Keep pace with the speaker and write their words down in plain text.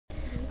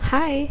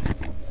Hi,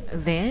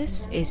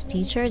 this is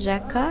Teacher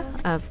Jekka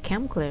of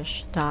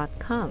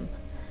EnglishVillage.com.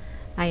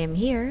 I am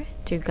here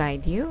to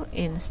guide you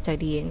in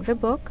studying the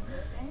book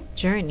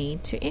Journey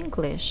to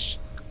English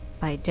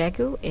by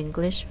Daegu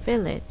English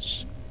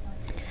Village.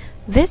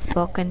 This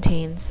book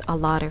contains a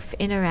lot of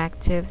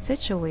interactive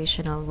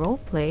situational role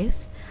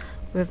plays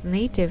with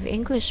native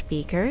English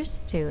speakers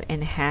to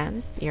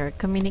enhance your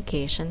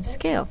communication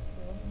skill.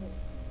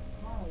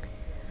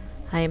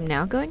 I am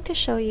now going to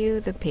show you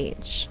the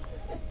page.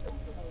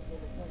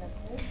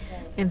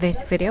 In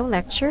this video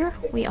lecture,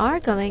 we are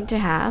going to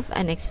have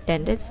an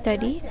extended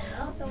study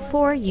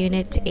for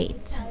Unit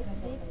 8.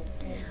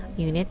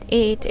 Unit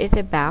 8 is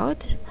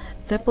about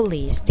the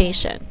police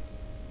station.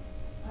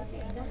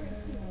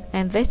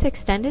 And this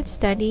extended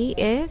study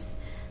is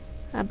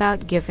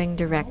about giving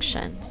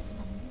directions.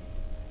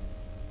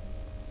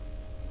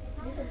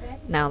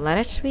 Now let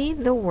us read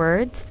the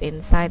words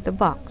inside the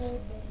box.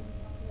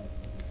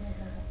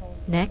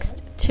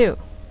 Next to.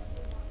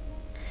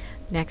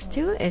 Next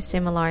to is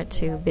similar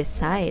to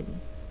beside.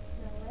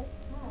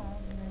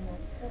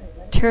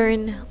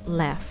 Turn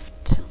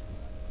left.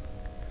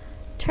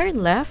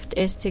 Turn left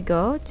is to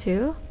go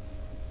to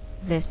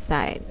this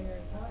side.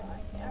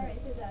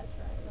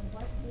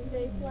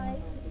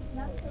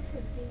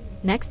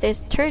 Next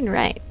is turn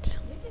right.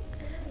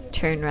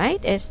 Turn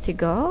right is to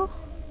go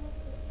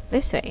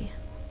this way.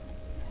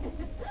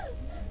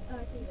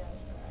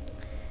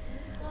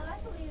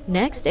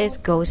 Next is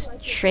go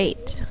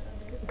straight.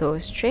 Go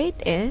straight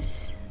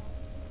is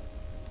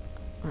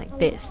like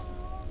this.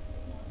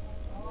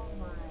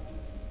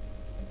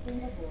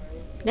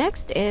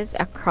 Next is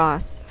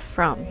across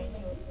from.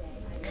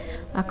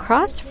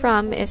 Across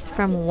from is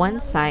from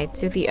one side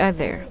to the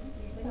other.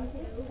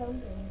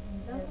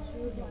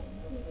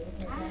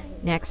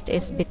 Next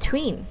is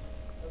between.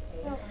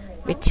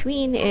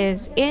 Between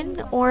is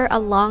in or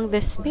along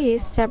the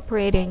space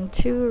separating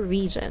two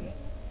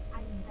regions.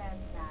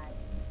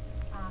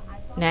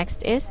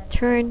 Next is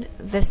turn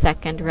the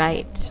second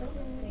right.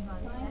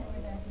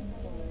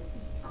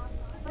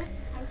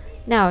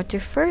 Now, to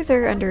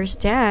further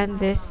understand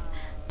this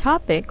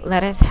topic,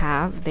 let us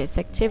have this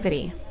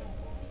activity.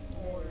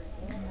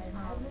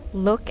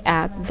 Look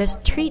at the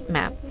street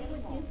map.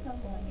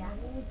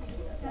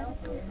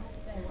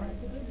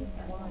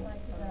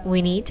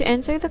 We need to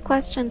answer the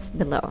questions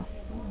below.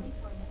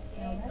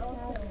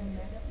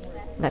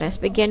 Let us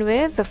begin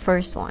with the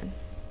first one.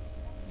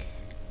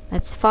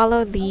 Let's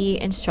follow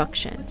the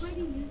instructions.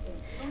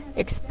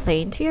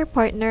 Explain to your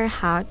partner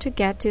how to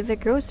get to the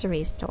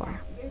grocery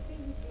store.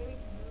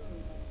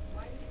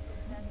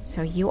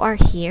 So you are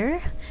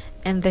here,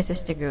 and this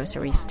is the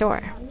grocery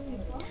store.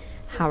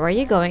 How are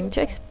you going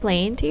to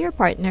explain to your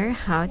partner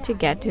how to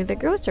get to the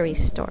grocery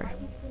store?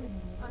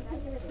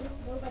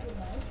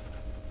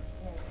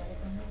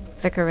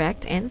 The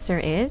correct answer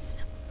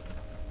is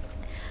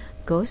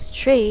go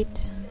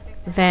straight,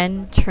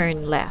 then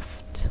turn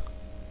left.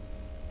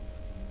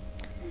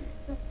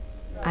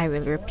 I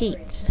will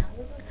repeat.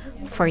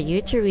 For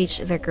you to reach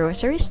the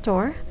grocery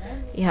store,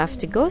 you have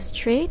to go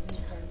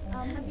straight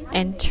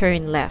and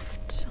turn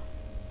left.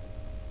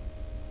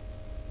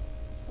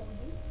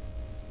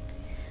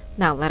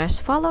 Now let us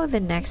follow the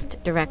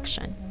next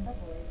direction.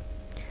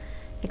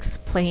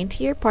 Explain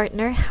to your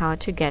partner how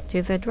to get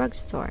to the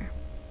drugstore.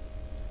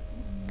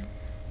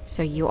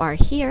 So you are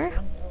here,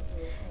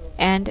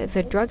 and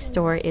the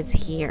drugstore is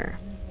here.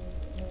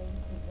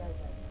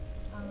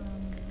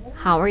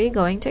 How are you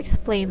going to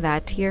explain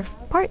that to your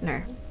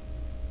partner?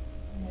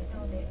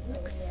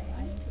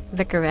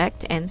 The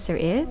correct answer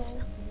is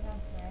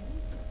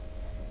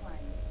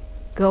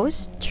go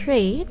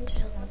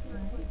straight,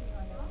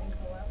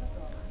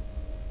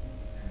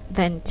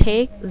 then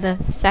take the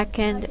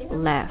second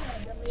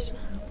left.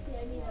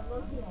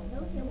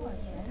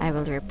 I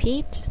will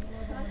repeat.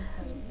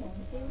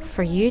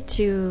 For you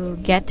to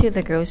get to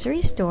the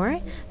grocery store,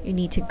 you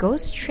need to go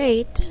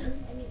straight,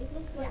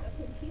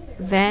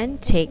 then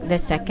take the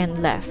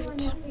second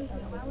left.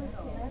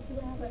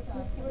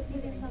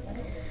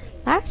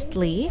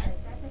 Lastly,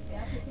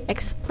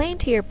 explain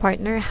to your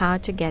partner how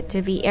to get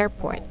to the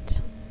airport.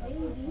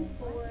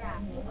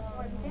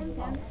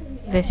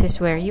 This is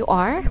where you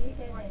are,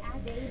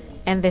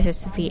 and this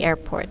is the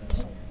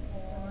airport.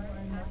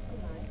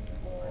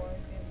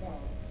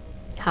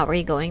 How are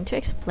you going to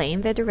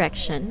explain the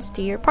directions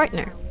to your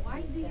partner?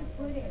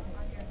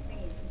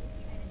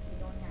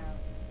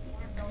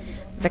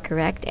 The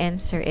correct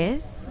answer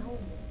is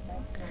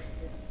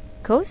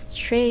go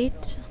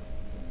straight,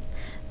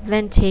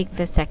 then take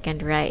the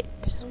second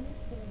right.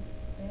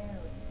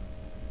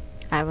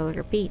 I will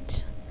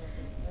repeat.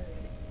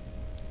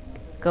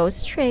 Go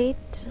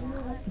straight,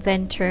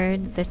 then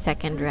turn the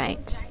second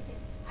right.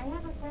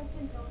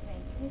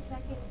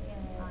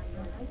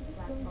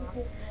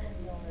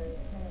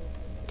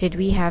 Did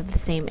we have the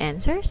same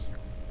answers?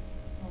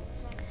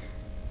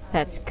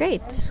 That's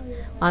great.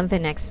 On the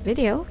next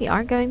video, we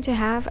are going to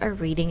have a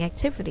reading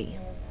activity.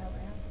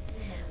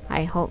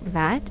 I hope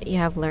that you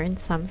have learned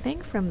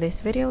something from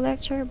this video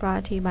lecture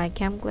brought to you by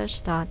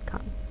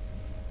EnglishVillage.com.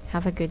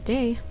 Have a good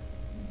day.